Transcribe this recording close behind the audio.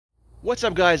What's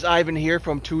up guys, Ivan here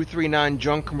from 239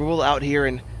 Junk Removal out here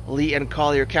in Lee and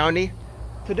Collier County.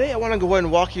 Today I want to go ahead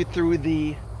and walk you through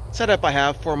the setup I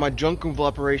have for my junk removal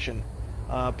operation.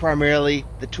 Primarily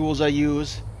the tools I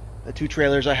use, the two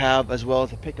trailers I have, as well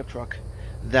as a pickup truck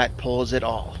that pulls it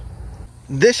all.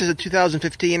 This is a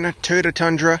 2015 Toyota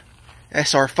Tundra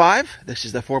SR5. This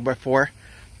is the 4x4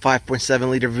 5.7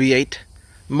 liter V8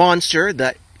 monster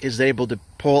that is able to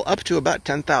pull up to about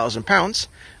 10,000 pounds.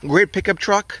 Great pickup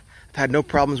truck. I've had no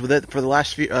problems with it for the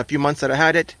last few months that I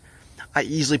had it. I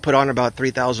easily put on about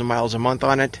 3,000 miles a month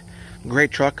on it.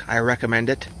 Great truck. I recommend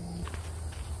it.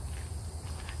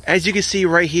 As you can see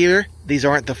right here, these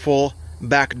aren't the full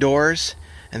back doors,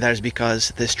 and that is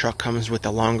because this truck comes with a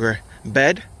longer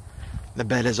bed. The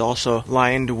bed is also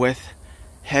lined with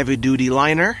heavy-duty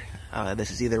liner.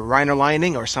 This is either Rhino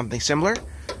lining or something similar.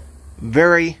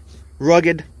 Very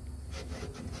rugged.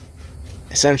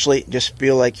 Essentially, just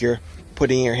feel like you're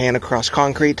putting your hand across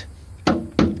concrete.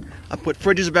 I put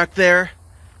fridges back there,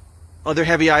 other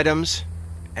heavy items,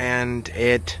 and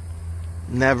it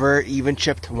never even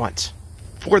chipped once.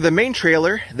 For the main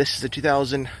trailer, this is a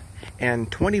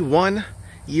 2021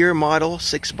 year model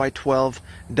 6x12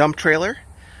 dump trailer.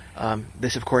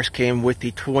 This of course came with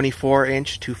the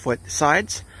 24-inch 2-foot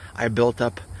sides. I built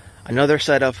up another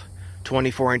set of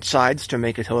 24-inch sides to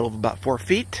make a total of about 4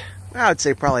 feet. I would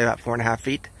say probably about 4.5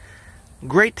 feet.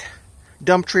 Great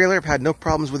dump trailer. I've had no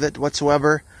problems with it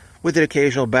whatsoever. With the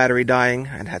occasional battery dying,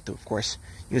 I'd had to, of course,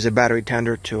 use a battery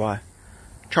tender to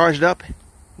charge it up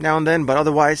now and then. But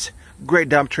otherwise, great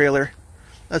dump trailer.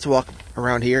 Let's walk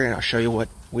around here and I'll show you what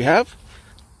we have.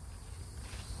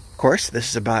 Of course, this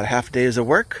is about a half day's of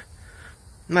work.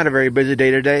 Not a very busy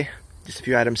day today. Just a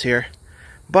few items here.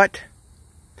 But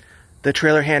the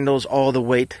trailer handles all the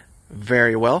weight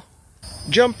very well.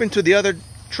 Jump into the other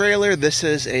trailer. This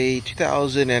is a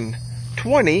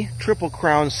 2020 Triple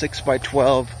Crown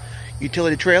 6x12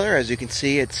 utility trailer. As you can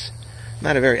see, it's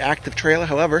not a very active trailer.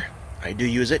 However, I do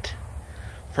use it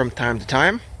from time to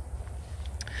time.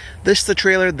 This is the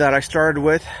trailer that I started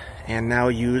with and now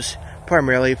use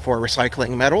primarily for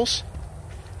recycling metals.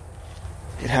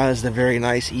 It has the very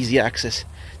nice easy access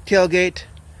tailgate.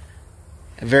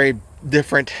 A very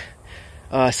different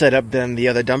setup than the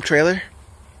other dump trailer.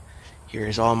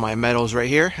 Here's all my metals right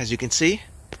here, as you can see.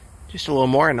 Just a little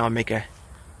more and I'll make a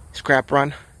scrap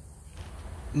run.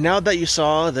 Now that you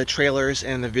saw the trailers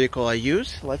and the vehicle I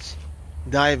use, let's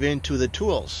dive into the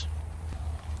tools.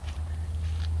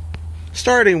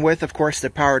 Starting with, of course, the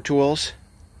power tools.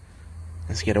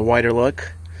 Let's get a wider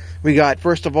look. We got,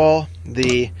 first of all,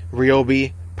 the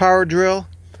Ryobi power drill.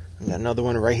 We got another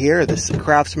one right here. This is a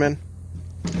Craftsman.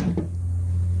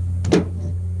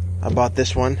 I bought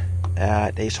this one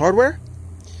at Ace Hardware.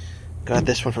 Got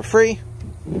this one for free.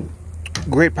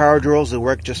 Great power drills that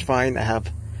work just fine. I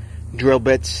have drill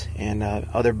bits and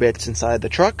other bits inside the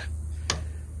truck.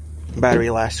 Battery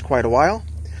lasts quite a while.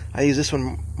 I use this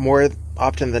one more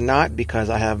often than not because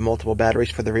I have multiple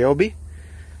batteries for the Ryobi.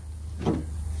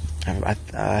 I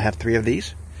have 3 of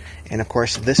these. And of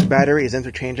course this battery is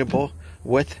interchangeable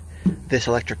with this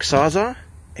electric sawzall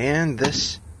and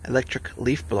this electric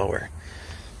leaf blower.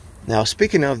 Now,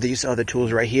 speaking of these other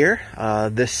tools right here,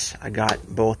 this I got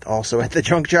both also at the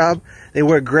junk job. They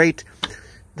work great.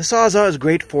 The Sawzall is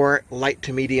great for light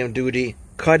to medium duty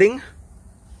cutting.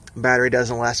 Battery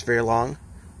doesn't last very long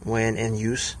when in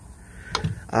use.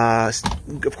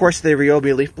 Of course, the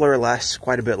Ryobi leaf blower lasts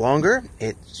quite a bit longer.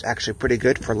 It's actually pretty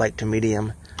good for light to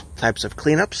medium types of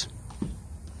cleanups.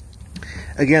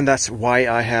 Again, that's why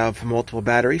I have multiple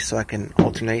batteries, so I can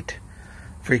alternate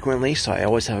frequently, so I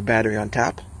always have a battery on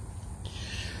tap.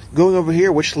 Going over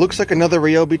here, which looks like another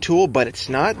Ryobi tool, but it's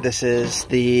not. This is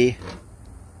the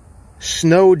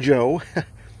Snow Joe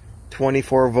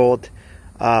 24-volt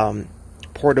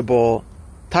portable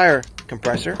tire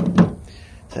compressor.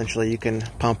 Essentially, you can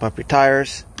pump up your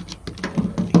tires.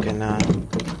 You can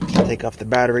take off the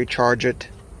battery, charge it.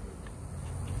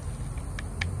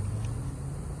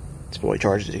 It's fully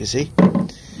charged, as you can see.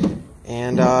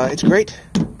 And it's great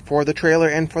for the trailer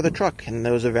and for the truck in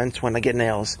those events when I get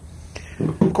nails.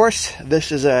 Of course,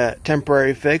 this is a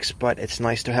temporary fix, but it's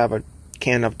nice to have a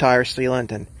can of tire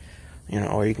sealant, and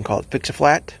or you can call it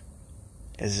Fix-A-Flat.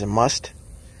 This is a must.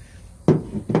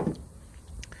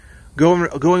 Going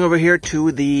over here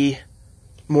to the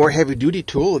more heavy-duty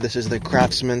tool. This is the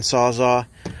Craftsman Sawzall,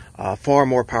 far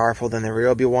more powerful than the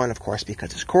Ryobi one, of course,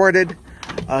 because it's corded.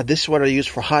 This is what I use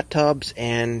for hot tubs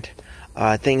and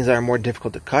things that are more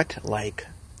difficult to cut, like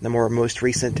the most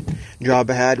recent job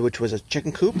I had, which was a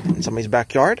chicken coop in somebody's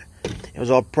backyard. It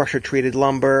was all pressure-treated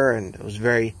lumber, and it was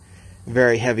very,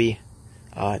 very heavy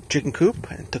chicken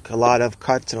coop. It took a lot of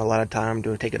cuts and a lot of time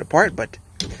to take it apart, but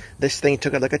this thing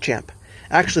took it like a champ.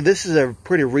 Actually, this is a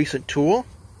pretty recent tool.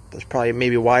 That's probably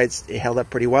maybe why it held up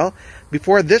pretty well.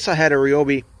 Before this, I had a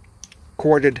Ryobi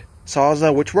corded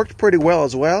sawzall, which worked pretty well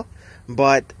as well,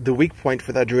 but the weak point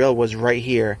for that drill was right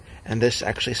here, and this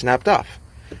actually snapped off.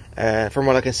 From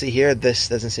what I can see here, this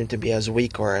doesn't seem to be as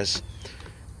weak or as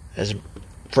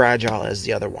fragile as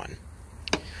the other one.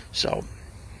 So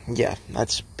yeah,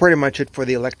 that's pretty much it for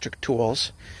the electric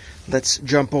tools. Let's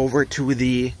jump over to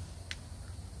the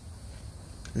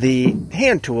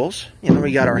hand tools. You know,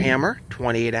 we got our hammer,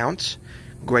 28 ounce,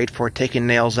 great for taking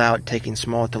nails out, taking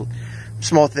small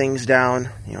things down.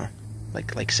 You know,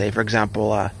 like say for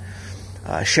example,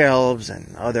 shelves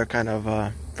and other kind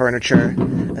of furniture.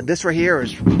 And this right here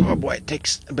is, oh boy, it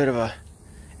takes a bit of a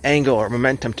angle or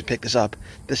momentum to pick this up.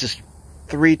 This is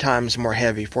 3 times more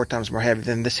heavy, 4 times more heavy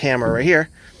than this hammer right here,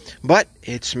 but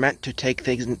it's meant to take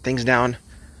things down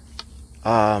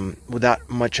without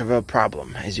much of a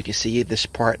problem. As you can see, this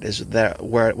part is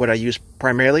what I use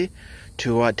primarily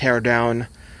to tear down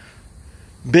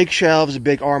big shelves,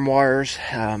 big armoires,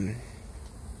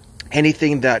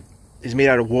 anything that is made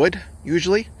out of wood.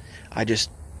 Usually I just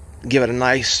give it a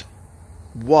nice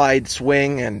wide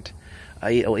swing, and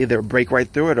it'll either break right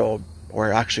through it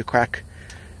or actually crack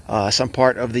some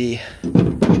part of the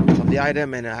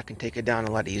item, and I can take it down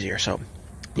a lot easier. So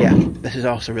yeah, this is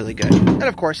also really good. And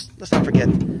of course, let's not forget,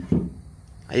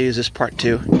 I use this part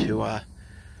too to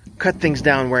cut things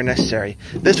down where necessary.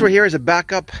 This right here is a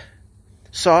backup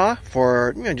saw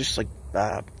for, you know, just like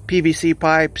PVC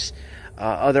pipes,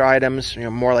 other items, you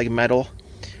know, more like metal.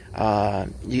 As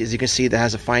you can see, that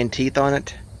has a fine teeth on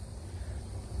it.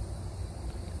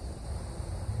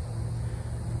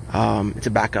 It's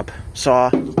a backup saw.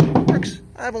 Works.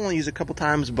 I've only used it a couple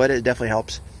times, but it definitely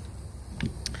helps.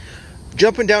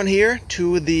 Jumping down here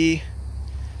to the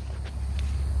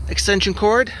extension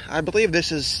cord. I believe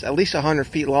this is at least 100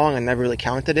 feet long. I never really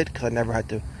counted it because I never had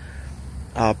to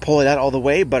pull it out all the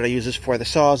way, but I use this for the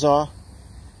sawzall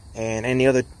and any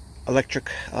other electric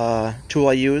tool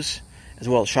I use, as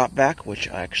well as shop vac, which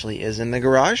actually is in the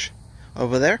garage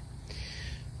over there.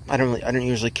 I don't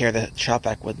usually carry the shop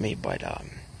vac with me, but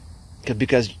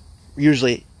because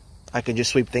usually I can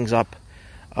just sweep things up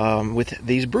with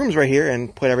these brooms right here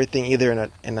and put everything either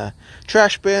in a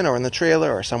trash bin or in the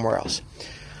trailer or somewhere else.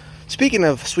 Speaking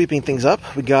of sweeping things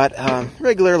up, we got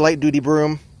regular light duty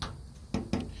broom,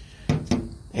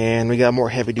 and we got a more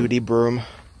heavy duty broom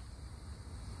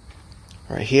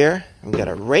right here. We got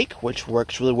a rake, which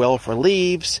works really well for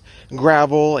leaves,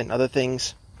 gravel, and other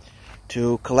things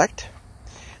to collect.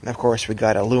 And of course, we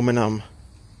got an aluminum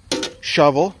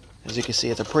shovel. As you can see,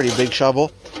 it's a pretty big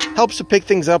shovel. Helps to pick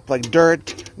things up like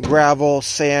dirt, gravel,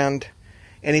 sand,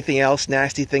 anything else,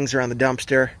 nasty things around the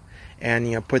dumpster, and,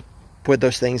 you know, put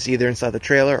those things either inside the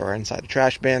trailer or inside the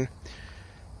trash bin.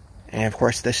 And of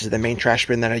course, this is the main trash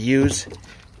bin that I use.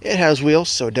 It has wheels,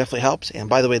 so it definitely helps. And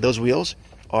by the way, those wheels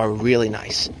are really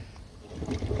nice.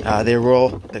 They roll,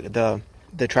 the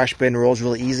trash bin rolls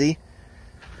really easy.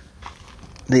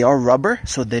 They are rubber,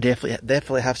 so they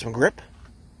definitely have some grip.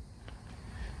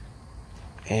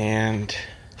 And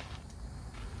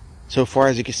so far,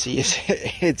 as you can see,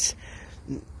 it's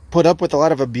put up with a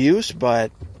lot of abuse,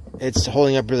 but it's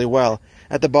holding up really well.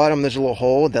 At the bottom, there's a little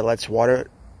hole that lets water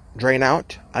drain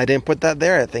out. I didn't put that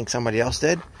there. I think somebody else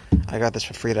did. I got this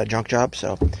for free at a junk job,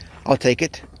 so I'll take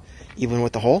it, even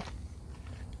with the hole.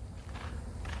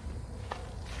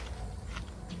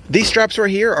 These straps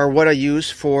right here are what I use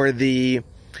for the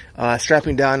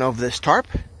strapping down of this tarp.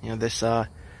 You know, this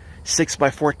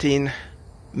 6x14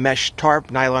 mesh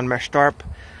tarp, nylon mesh tarp.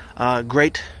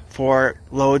 Great for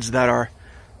loads that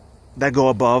go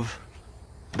above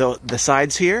the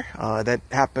sides here. That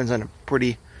happens on a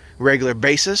pretty regular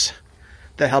basis.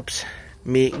 That helps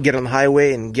me get on the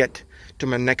highway and get to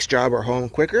my next job or home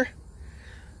quicker.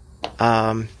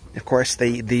 Of course,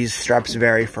 these straps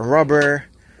vary from rubber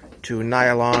to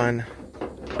nylon,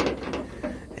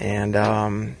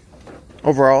 and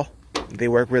overall they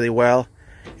work really well,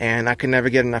 and I can never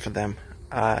get enough of them.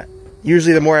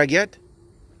 Usually the more I get,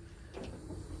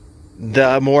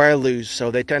 the more I lose. So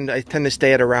I tend to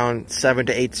stay at around 7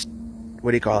 to 8,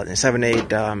 what do you call it, 7 to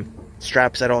 8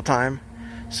 straps at all time.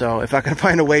 So if I can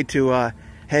find a way to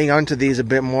hang on to these a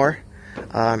bit more,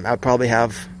 I'll probably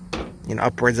have, you know,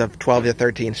 upwards of 12 to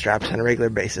 13 straps on a regular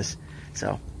basis.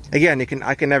 So again,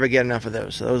 I can never get enough of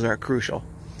those. So those are crucial.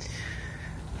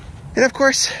 And of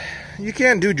course, you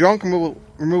can't do junk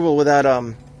removal without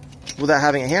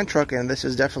having a hand truck, and this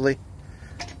is definitely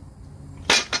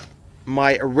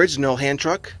my original hand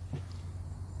truck.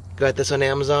 Got this on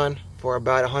Amazon for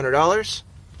about $100.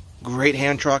 Great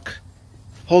hand truck.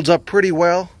 Holds up pretty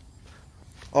well,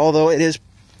 although it is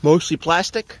mostly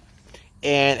plastic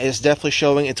and is definitely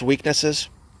showing its weaknesses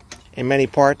in many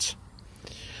parts.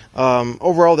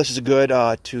 Overall, this is good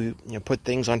to put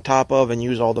things on top of and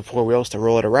use all the four wheels to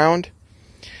roll it around.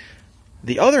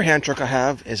 The other hand truck I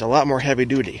have is a lot more heavy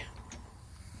duty.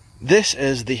 This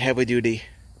is the heavy duty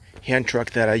hand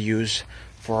truck that I use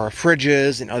for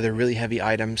fridges and other really heavy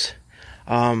items.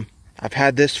 I've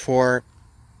had this for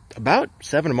about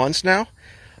 7 months now.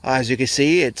 As you can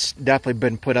see, it's definitely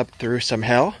been put up through some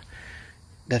hell.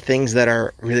 The things that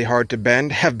are really hard to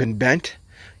bend have been bent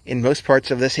in most parts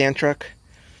of this hand truck.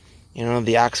 You know,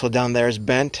 the axle down there is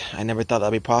bent. I never thought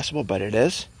that'd be possible, but it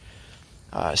is.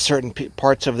 Certain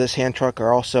parts of this hand truck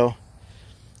are also,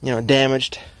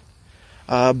 damaged.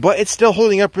 But it's still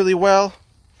holding up really well.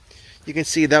 You can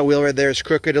see that wheel right there is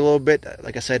crooked a little bit,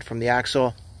 like I said, from the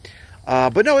axle.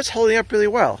 But no, it's holding up really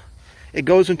well. It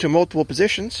goes into multiple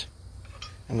positions.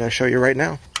 I'm going to show you right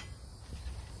now.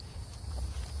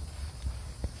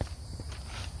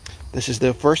 This is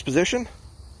the first position.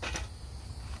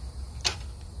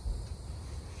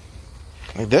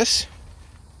 Like this.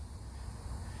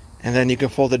 And then you can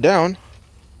fold it down.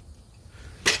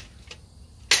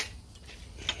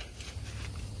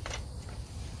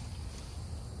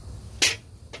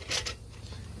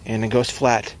 And it goes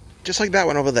flat, just like that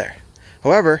one over there.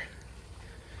 However,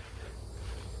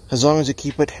 as long as you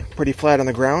keep it pretty flat on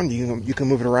the ground, you can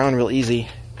move it around real easy.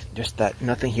 Just that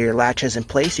nothing here latches in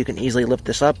place. You can easily lift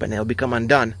this up and it'll become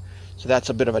undone. So that's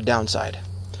a bit of a downside.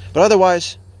 But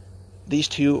otherwise, these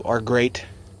two are great.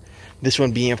 This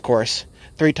one being, of course,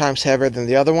 3 times heavier than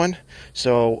the other one.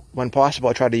 So when possible,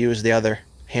 I try to use the other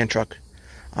hand truck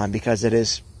because it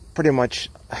is pretty much,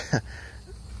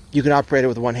 you can operate it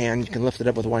with one hand. You can lift it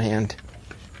up with one hand.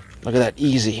 Look at that,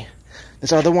 easy.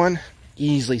 This other one,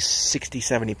 easily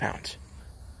 60-70 pounds.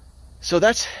 So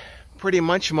that's pretty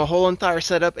much my whole entire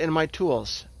setup and my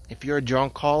tools. If you're a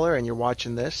junk hauler and you're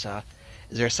watching this,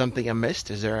 is there something I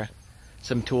missed? Is there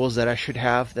some tools that I should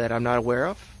have that I'm not aware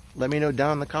of? Let me know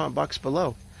down in the comment box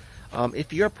below.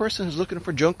 If you're a person who's looking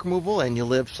for junk removal and you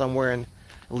live somewhere in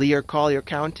Lee or Collier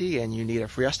County and you need a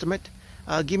free estimate,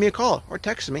 give me a call or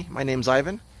text me. My name's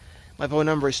Ivan. My phone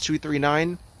number is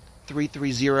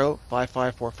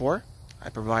 239-330-5544. I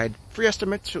provide free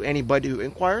estimates to anybody who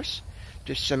inquires.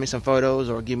 Just send me some photos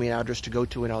or give me an address to go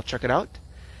to and I'll check it out.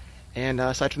 And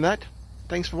aside from that,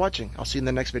 thanks for watching. I'll see you in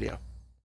the next video.